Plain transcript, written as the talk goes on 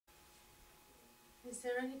Is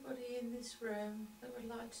there anybody in this room that would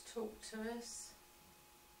like to talk to us?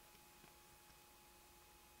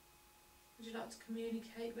 Would you like to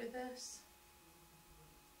communicate with us?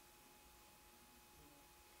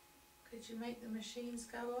 Could you make the machines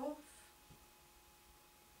go off?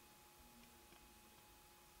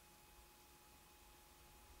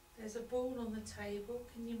 There's a ball on the table.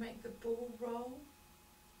 Can you make the ball roll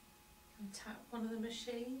and tap one of the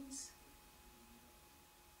machines?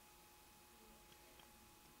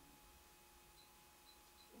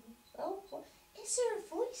 Oh, is there a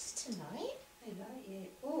voice tonight? I like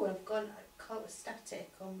it. Oh, I've got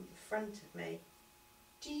static on the front of me.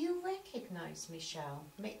 Do you recognise Michelle?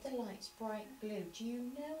 Make the lights bright blue. Do you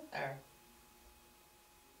know her?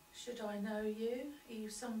 Should I know you? Are you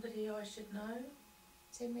somebody I should know?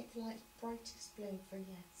 So make the lights brightest blue for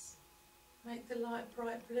yes. Make the light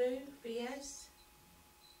bright blue for yes.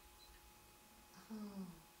 Oh.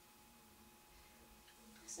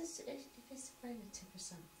 If it's a relative or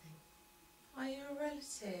something. Are you a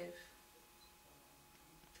relative?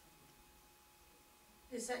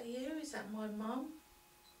 Is that you? Is that my mum?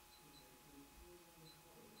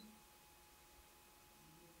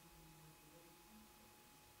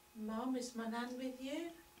 Mum, is my nan with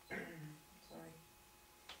you? Sorry.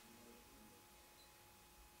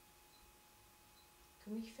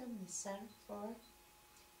 Can we film this, Sarah, for her?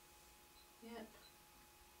 Yep.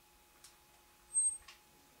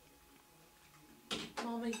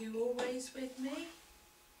 Mum, are you always with me?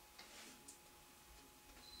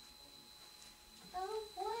 Oh,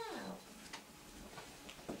 wow.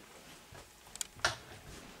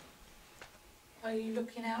 Are you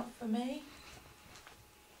looking out for me?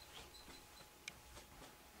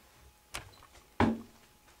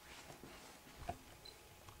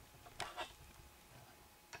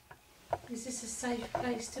 Is this a safe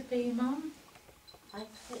place to be, Mum? I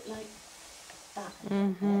put it like that.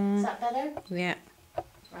 Mhm. Is that better? Yeah.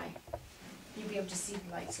 Right. You'll be able to see the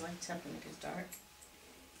lights light up when it goes dark.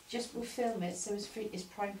 Just we'll film it so it's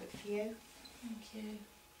private for you. Thank you.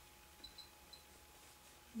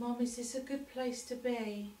 Mum, is this a good place to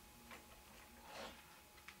be?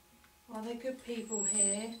 Are there good people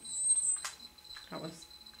here? That was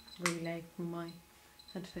relay from my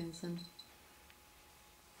headphones in.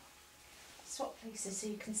 Swap places so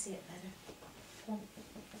you can see it better. Come on.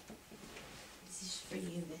 This is for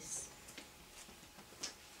you, this.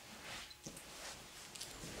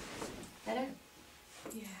 Better?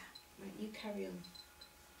 Yeah. Right, you carry on.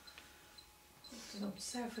 I don't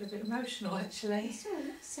say I feel a bit emotional actually. So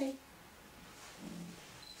let's see.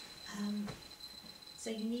 So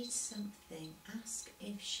you need something. Ask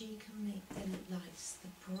if she can make the lights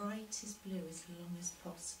the brightest blue as long as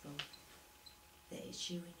possible. That it's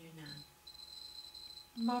you and your nan.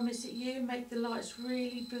 Mum, is it you? Make the lights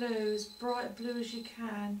really blue, as bright blue as you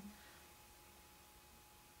can.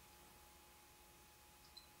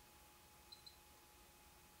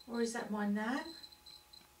 Or is that my nan?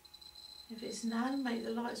 If it's nan, make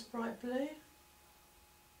the lights bright blue.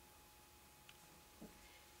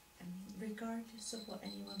 I mean, regardless of what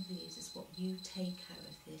anyone believes, it's what you take out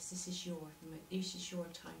of this. This is your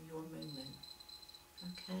time, your moment.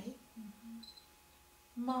 Okay?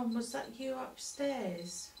 Mum, was that you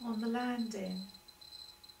upstairs on the landing?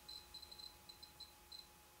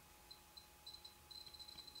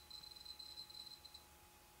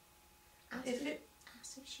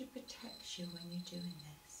 Ask if she protects you when you're doing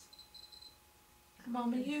this.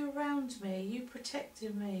 Mum, are you around me? Are you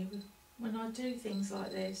protecting me when I do things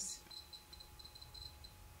like this?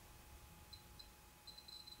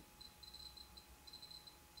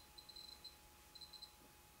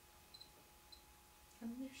 I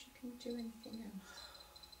wonder if she can do anything else.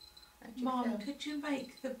 How do you Mum, feel? could you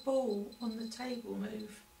make the ball on the table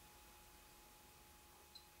move?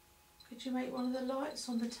 Could you make one of the lights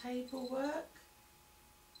on the table work?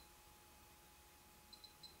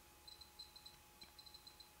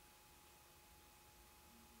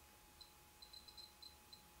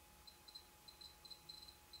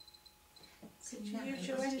 Could you use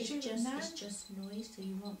your energy with Nan? It's just noise, so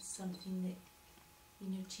you want something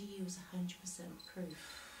that, to you is 100%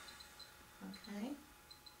 proof. Okay?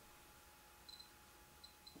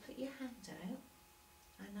 Put your hand out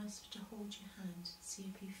and ask her to hold your hand, see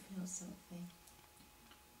if you feel something.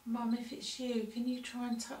 Mum, if it's you, can you try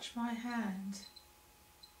and touch my hand?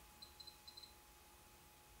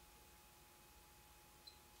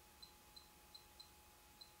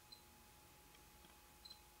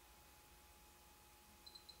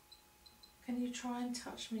 Can you try and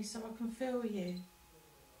touch me so I can feel you?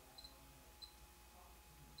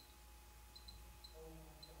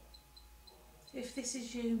 If this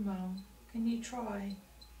is you, Mum, Can you try?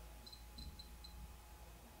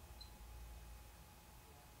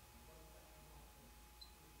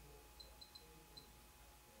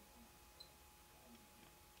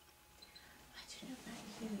 I don't know about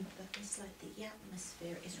you, but it's like the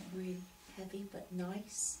atmosphere is really heavy but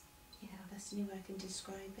nice. Yeah, that's the only way I can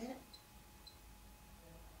describe it.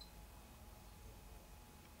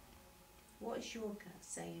 What is your gut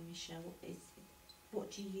saying, Michelle? What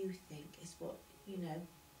do you think is what, you know?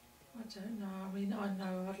 I don't know. I mean, I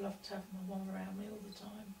know I'd love to have my mum around me all the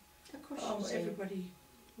time. Of course Oh, you do. everybody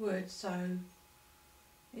would, so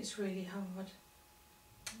it's really hard.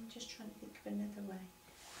 I'm just trying to think of another way.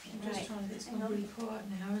 I'm just Right, trying to. It's hang gone on. really quiet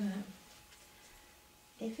now, isn't it?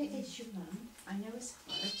 If it is your mum, I know it's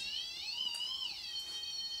hard.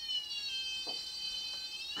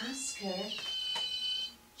 Ask her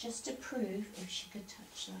just to prove if she could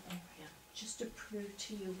touch that area. Just to prove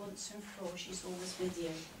to you once and for all she's always with you.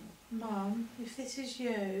 Mum, if this is you,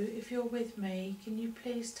 if you're with me, can you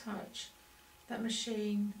please touch that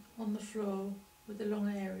machine on the floor with the long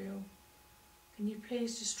aerial? Can you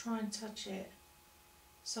please just try and touch it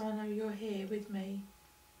so I know you're here with me?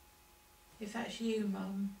 If that's you,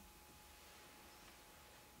 Mum.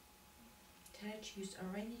 Tell her to use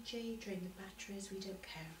our energy, drain the batteries, we don't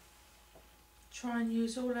care. Try and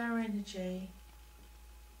use all our energy.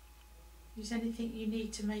 Use anything you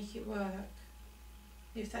need to make it work.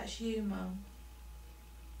 If that's you, Mum.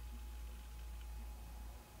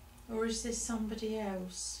 Or is this somebody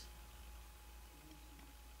else?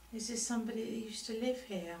 Is this somebody that used to live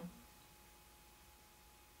here?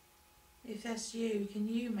 If that's you, can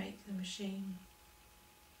you make the machine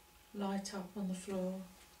light up on the floor?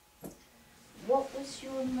 What was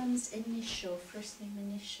your mum's initial, first name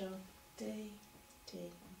initial? D. D,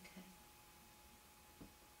 okay.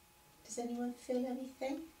 Does anyone feel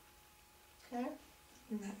anything? Claire?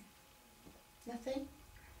 No. Nothing?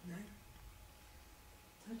 No.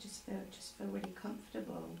 I just feel really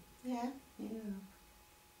comfortable. Yeah? Yeah.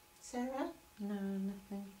 Sarah? No,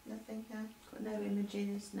 nothing. Nothing, yeah? Got no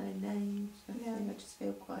images, no names, nothing. Yeah. I just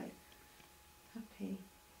feel quite happy.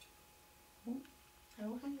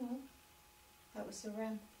 Oh, hang on. That was the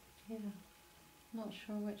RAM. Yeah. Not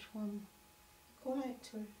sure which one. Go out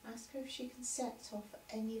to her. Ask her if she can set off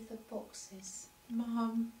any of the boxes.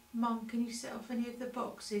 Mum, can you set off any of the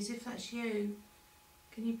boxes? If that's you,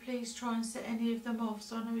 can you please try and set any of them off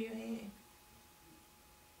so I know you're here?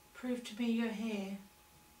 Prove to me you're here.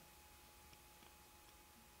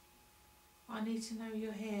 I need to know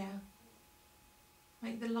you're here.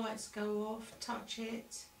 Make the lights go off, touch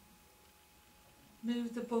it.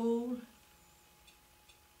 Move the ball.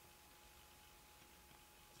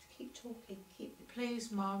 Just keep talking,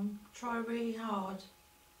 Please, Mum, try really hard.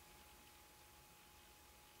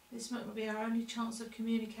 This might be our only chance of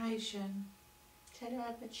communication. tell her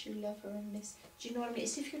how much you love her and miss. Do you know what I mean?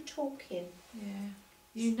 It's if you're talking. Yeah.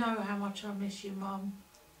 You know how much I miss you, Mum.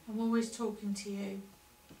 I'm always talking to you.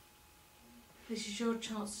 This is your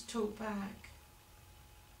chance to talk back.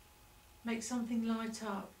 Make something light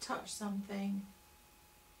up, touch something.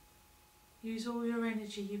 Use all your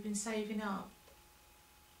energy you've been saving up.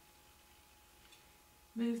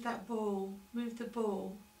 Move that ball, move the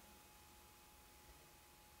ball.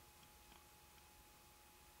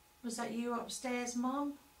 Was that you upstairs,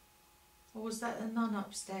 Mum? Or was that the nun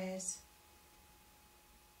upstairs?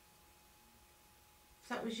 If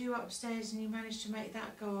that was you upstairs and you managed to make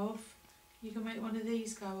that go off, you can make one of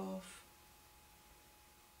these go off.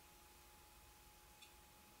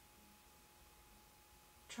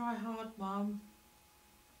 Try hard, Mum.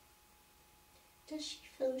 Does she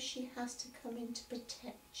feel she has to come in to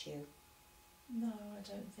protect you? No, I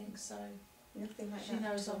don't think so. Nothing like She that.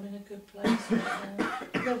 knows at all? I'm in a good place right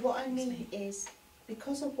now. No, what I mean is,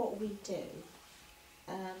 because of what we do,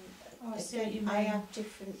 Oh, I see what you again, mean. I have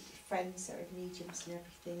different friends that are mediums and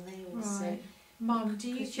everything. They all say, Right. Mum, do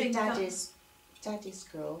you because your think that... daddy's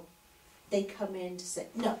girl, they come in to say,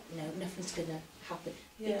 no, nothing's going to happen.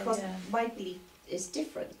 Yeah, because yeah, my belief is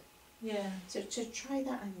different. yeah. So to try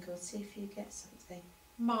that angle, see if you get something.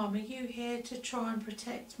 Mum, are you here to try and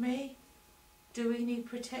protect me? Do we need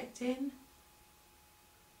protecting?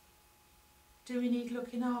 Do we need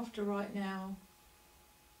looking after right now?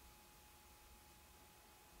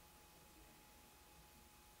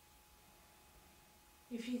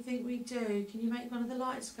 If you think we do, can you make one of the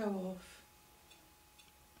lights go off?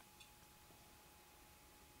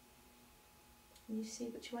 Can you see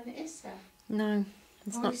which one it is, Sarah? No,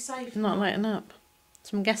 it's Are we safe? not Mum? lighting up.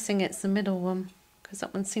 So I'm guessing it's the middle one because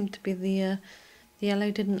that one seemed to be the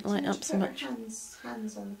yellow didn't light up so much. Put her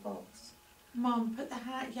hands on the box. Mum, put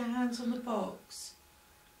your hands on the box.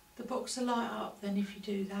 The box will light up then if you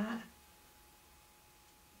do that.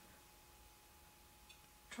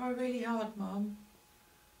 Try really hard, Mum.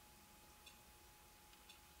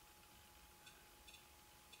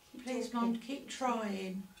 Please, Mum, keep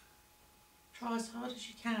trying. Try as hard as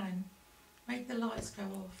you can. Make the lights go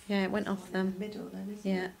off. Yeah, it went off In then. the middle then, isn't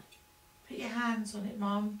Yeah. it? Put your hands on it,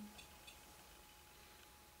 Mum.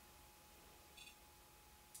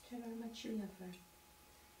 Tell her how much you love her.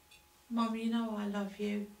 Mum, you know I love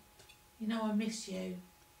you. You know I miss you.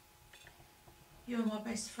 You're my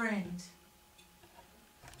best friend.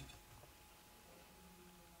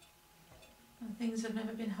 And things have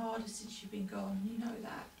never been harder since you've been gone, you know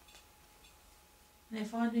that. And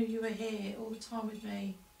if I knew you were here all the time with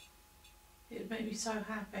me, it would make me so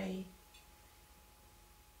happy.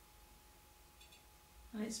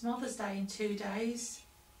 And it's Mother's Day in 2 days.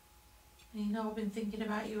 And you know I've been thinking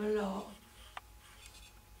about you a lot.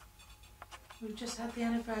 We've just had the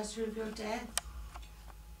anniversary of your death.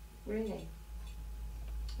 Really?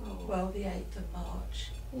 Oh. Well, the 8th of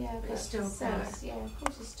March. Yeah, but but it's still says, yeah, of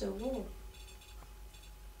course it's still warm.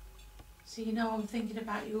 So you know I'm thinking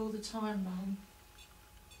about you all the time, Mum.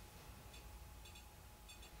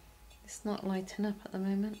 It's not lighting up at the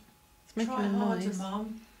moment. It's making Try a harder, noise.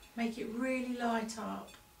 Mum. Make it really light up.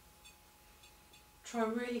 Try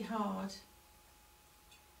really hard.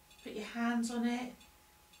 Put your hands on it.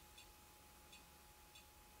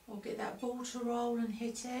 Or get that ball to roll and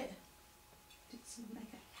hit it. Did someone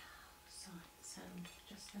make a sound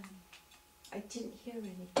just then? I didn't hear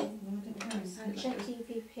anything. No, I didn't hear it sound like Check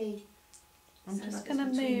it. EVP. I'm Sounds just like going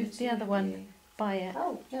it's to between move the the two other of one you. by it.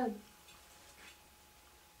 Oh, no.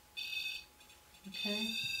 Okay.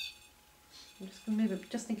 I'm just going to move it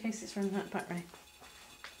just in case it's running out of battery.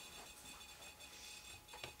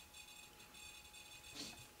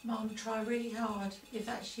 Mum, try really hard. If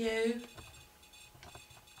that's you.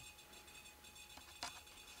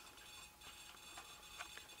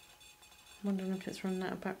 I'm wondering if it's running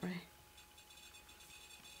out of battery.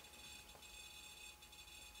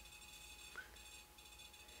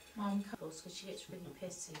 Mum, Because she gets really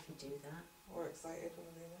pissed if you do that. Or excited, one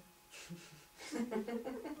or the other.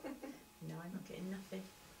 No, I'm not getting nothing.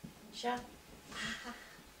 Sha?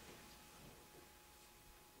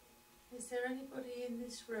 is there anybody in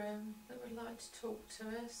this room that would like to talk to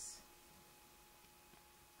us?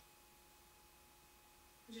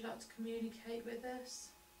 Would you like to communicate with us?